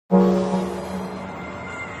Hey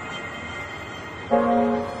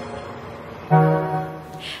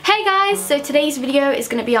guys, so today's video is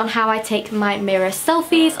going to be on how I take my mirror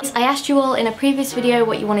selfies. I asked you all in a previous video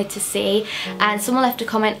what you wanted to see, and someone left a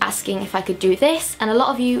comment asking if I could do this, and a lot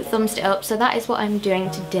of you thumbs it up, so that is what I'm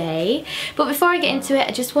doing today. But before I get into it,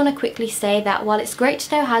 I just want to quickly say that while it's great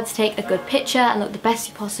to know how to take a good picture and look the best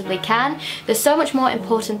you possibly can, there's so much more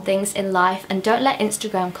important things in life, and don't let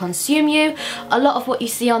Instagram consume you. A lot of what you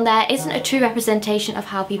see on there isn't a true representation of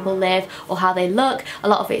how people live or how they look. A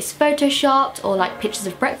lot of it is photoshopped or like pictures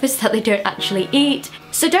of breakfast that they don't actually eat.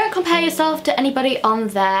 So don't compare yourself to anybody on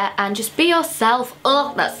there and just be yourself.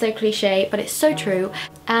 Oh, that's so cliche, but it's so true.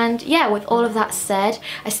 And yeah, with all of that said,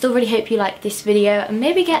 I still really hope you like this video and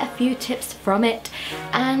maybe get a few tips from it.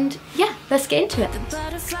 And yeah, let's get into it. The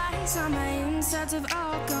butterflies on my insides have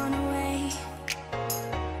all gone away.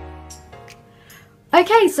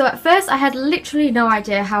 Okay, so at first I had literally no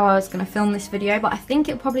idea how I was going to film this video, but I think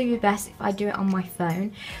it'll probably be best if I do it on my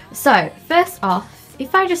phone. So first off,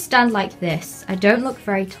 if I just stand like this, I don't look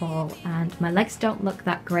very tall and my legs don't look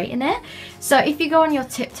that great in it. So if you go on your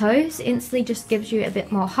tiptoes, it instantly just gives you a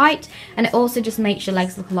bit more height, and it also just makes your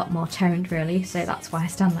legs look a lot more toned really, so that's why I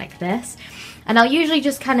stand like this. And I'll usually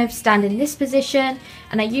just kind of stand in this position,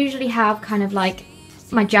 and I usually have kind of like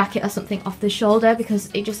my jacket or something off the shoulder because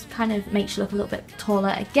it just kind of makes you look a little bit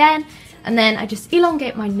taller again. And then I just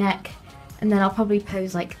elongate my neck, and then I'll probably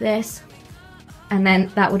pose like this. And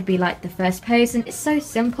then that would be like the first pose, and it's so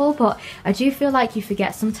simple, but I do feel like you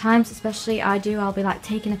forget sometimes, especially I do. I'll be like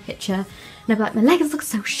taking a picture and I'll be like, my legs look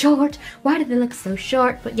so short, why do they look so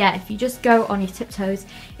short? But yeah, if you just go on your tiptoes,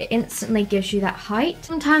 it instantly gives you that height.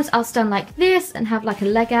 Sometimes I'll stand like this and have like a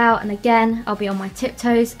leg out, and again I'll be on my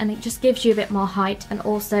tiptoes, and it just gives you a bit more height and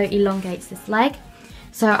also elongates this leg.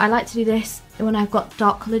 So I like to do this when I've got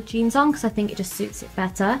dark coloured jeans on because I think it just suits it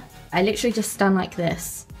better. I literally just stand like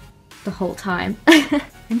this the whole time.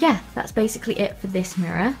 And yeah, that's basically it for this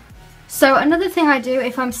mirror. So another thing I do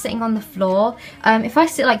if I'm sitting on the floor, if I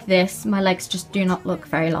sit like this, my legs just do not look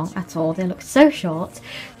very long at all. They look so short.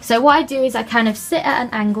 So what I do is I kind of sit at an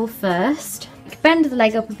angle first, bend the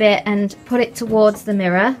leg up a bit and put it towards the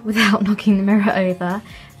mirror without knocking the mirror over.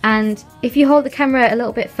 And if you hold the camera a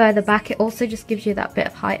little bit further back, it also just gives you that bit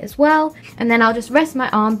of height as well. And then I'll just rest my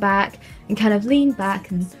arm back and kind of lean back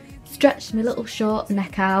and stretch my little short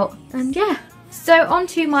neck out, and yeah. So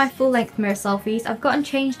onto my full length mirror selfies. I've gotten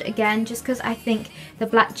changed again just because I think the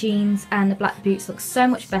black jeans and the black boots look so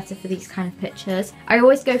much better for these kind of pictures. I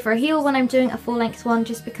always go for a heel when I'm doing a full length one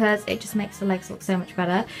just because it just makes the legs look so much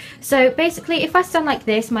better. So basically if I stand like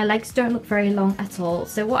this, my legs don't look very long at all.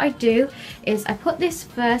 So what I do is I put this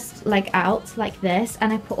first leg out like this,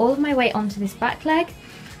 and I put all of my weight onto this back leg,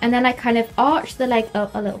 and then I kind of arch the leg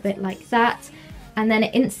up a little bit like that. And then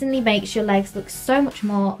it instantly makes your legs look so much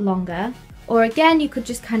more longer. Or again, you could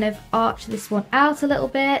just kind of arch this one out a little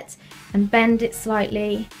bit and bend it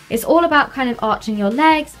slightly. It's all about kind of arching your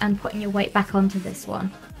legs and putting your weight back onto this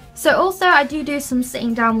one. So also I do some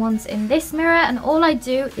sitting down ones in this mirror, and all I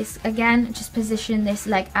do is again just position this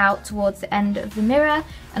leg out towards the end of the mirror,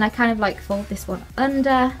 and I kind of like fold this one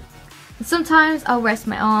under. And sometimes I'll rest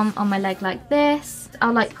my arm on my leg like this.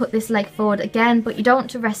 I'll like put this leg forward again, but you don't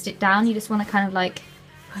want to rest it down, you just want to kind of like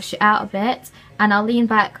push it out a bit, and I'll lean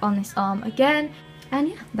back on this arm again, and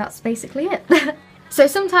yeah, that's basically it. So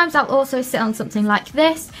sometimes I'll also sit on something like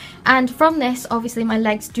this, and from this obviously my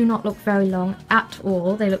legs do not look very long at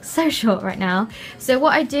all, they look so short right now. So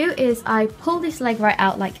what I do is I pull this leg right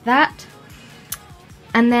out like that,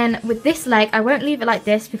 and then with this leg I won't leave it like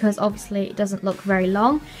this because obviously it doesn't look very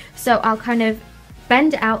long, so I'll kind of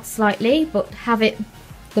bend it out slightly but have it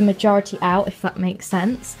the majority out, if that makes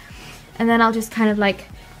sense. And then I'll just kind of like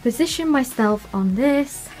position myself on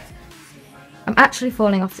this. I'm actually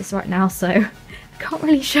falling off this right now, so I can't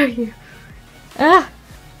really show you.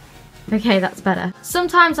 Okay, that's better.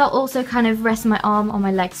 Sometimes I'll also kind of rest my arm on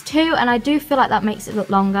my legs too, and I do feel like that makes it look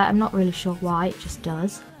longer. I'm not really sure why, it just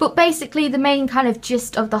does. But basically the main kind of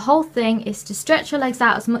gist of the whole thing is to stretch your legs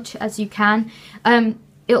out as much as you can.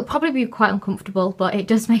 It'll probably be quite uncomfortable, but it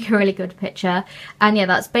does make a really good picture. And yeah,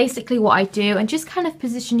 that's basically what I do. And just kind of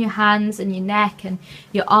position your hands and your neck and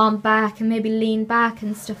your arm back and maybe lean back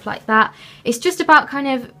and stuff like that. It's just about kind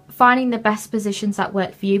of finding the best positions that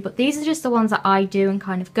work for you, but these are just the ones that I do and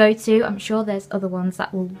kind of go to. I'm sure there's other ones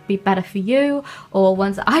that will be better for you, or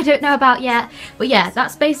ones that I don't know about yet, but yeah,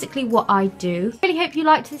 that's basically what I do. Really hope you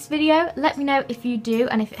liked this video. Let me know if you do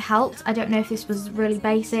and if it helped. I don't know if this was really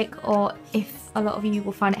basic or if a lot of you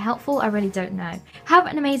will find it helpful. I really don't know. Have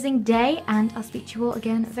an amazing day, and I'll speak to you all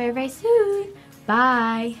again very, very soon.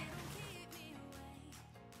 Bye.